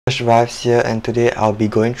Arrives here, and today I'll be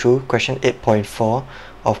going through question 8.4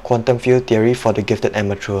 of quantum field theory for the gifted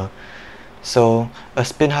amateur. So a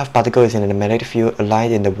spin-half particle is in a magnetic field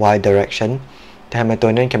aligned in the y direction. The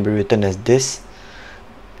Hamiltonian can be written as this,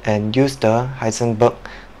 and use the Heisenberg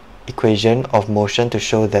equation of motion to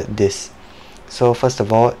show that this. So first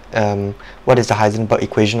of all, what is the Heisenberg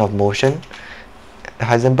equation of motion? The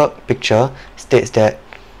Heisenberg picture states that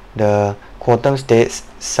the quantum states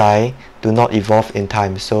psi do not evolve in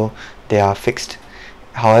time, so they are fixed.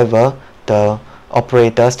 However, the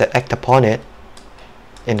operators that act upon it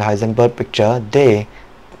in the Heisenberg picture, they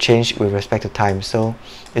change with respect to time. So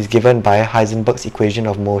it's given by Heisenberg's equation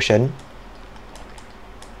of motion,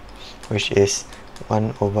 which is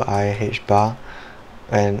 1 over I h bar,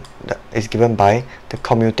 and is given by the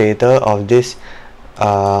commutator of this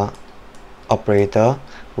operator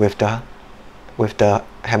with the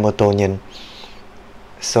Hamiltonian.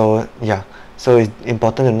 So yeah, so it's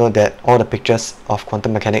important to note that all the pictures of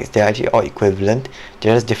quantum mechanics, they are actually all equivalent.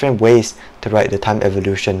 There are just different ways to write the time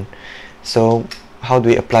evolution. So how do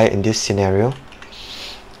we apply it in this scenario?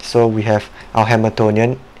 So we have our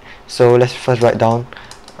Hamiltonian. So let's first write down,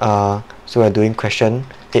 so we're doing question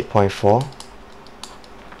 8.4.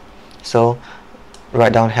 So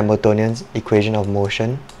write down Hamiltonian's equation of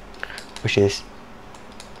motion, which is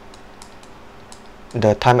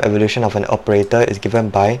the time evolution of an operator is given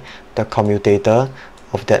by the commutator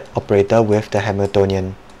of that operator with the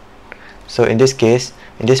Hamiltonian. So in this case,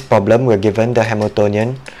 in this problem, we're given the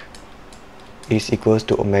Hamiltonian is equals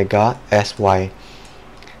to omega sy.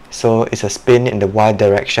 So it's a spin in the y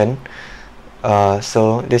direction.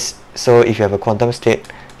 So if you have a quantum state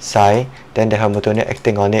psi, then the Hamiltonian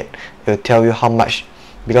acting on it will tell you how much,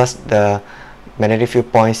 because the magnetic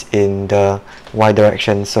field points in the y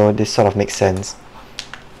direction. So this sort of makes sense.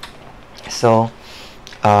 So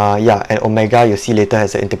yeah, and omega you see later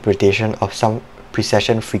has an interpretation of some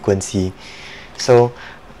precession frequency. So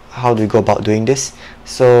how do we go about doing this?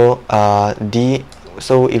 So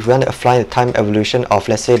so if we want to apply the time evolution of,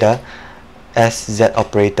 let's say, the sz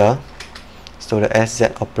operator, so the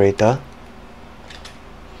sz operator,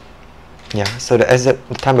 yeah, so the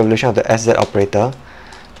time evolution of the sz operator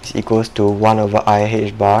is equals to 1 over I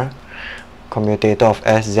h bar commutator of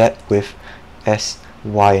sz with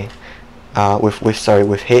sy,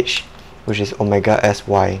 with h, which is omega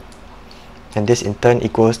sy, and this in turn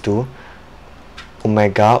equals to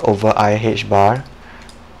omega over I h bar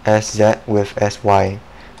sz with sy.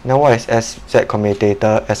 Now what is sz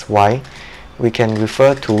commutator sy? We can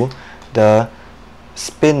refer to the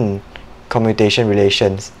spin commutation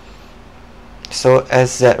relations. So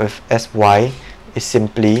sz with sy is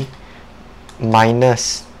simply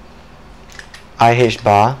minus I h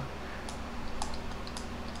bar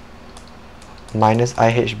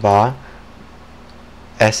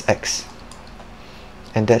sx,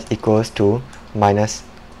 and that equals to minus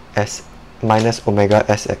omega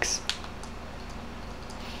sx.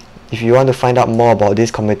 If you want to find out more about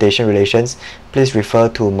these commutation relations, please refer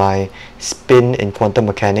to my spin in quantum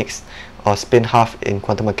mechanics or spin half in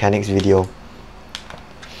quantum mechanics video.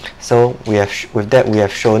 So with that we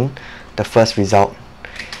have shown the first result.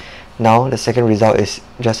 Now the second result is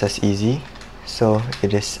just as easy. So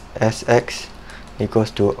it is sx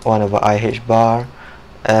equals to 1 over I h bar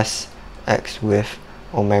sx with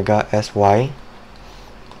omega sy,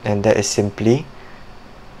 and that is simply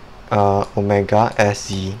omega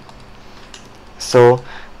sz. So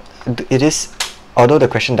it is, although the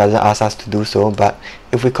question doesn't ask us to do so, but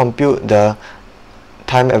if we compute the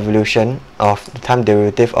time evolution of the time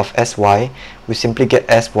derivative of sy, we simply get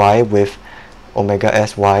sy with omega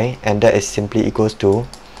sy, and that is simply equals to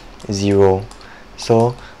 0.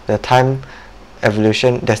 So the time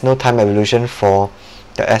evolution, there's no time evolution for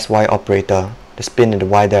the sy operator, the spin in the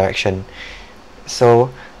y direction. So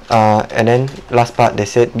and then last part, they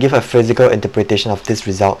said give a physical interpretation of this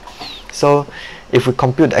result. So if we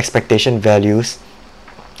compute the expectation values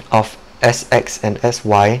of sx and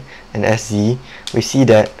sy and sz, we see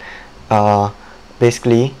that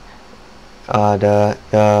basically the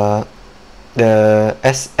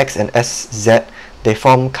sx and sz, they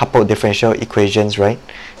form coupled differential equations, right?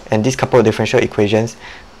 And these coupled differential equations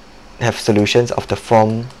have solutions of the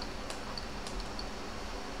form,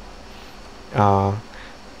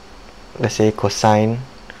 let's say cosine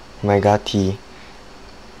omega t.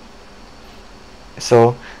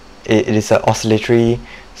 So it is an oscillatory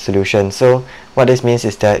solution. So what this means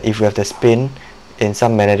is that if we have the spin in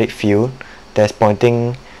some magnetic field that's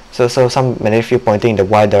pointing, so some magnetic field pointing in the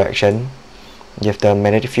y direction, you have the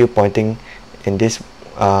magnetic field pointing in this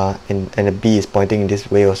and the B is pointing in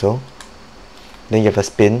this way also. Then you have a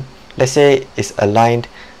spin. Let's say it's aligned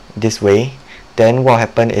this way, then what will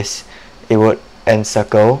happen is it would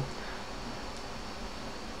encircle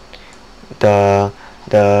the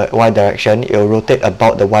y direction. It will rotate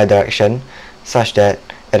about the y direction such that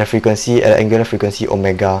at an angular frequency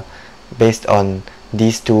omega, based on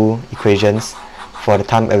these two equations for the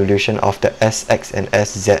time evolution of the Sx and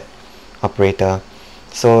Sz operator.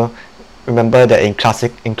 So remember that in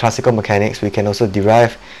classical mechanics we can also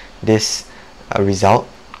derive this result,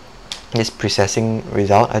 this precessing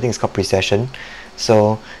result. I think it's called precession.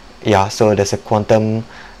 So yeah, so there's a quantum,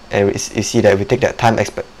 and you see that if we take that time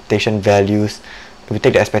expectation values, if we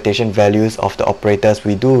take the expectation values of the operators,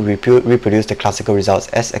 we do reproduce the classical results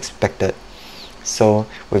as expected. So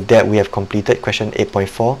with that, we have completed question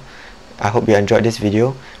 8.4. I hope you enjoyed this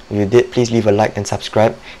video. If you did, please leave a like and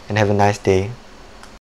subscribe, and have a nice day.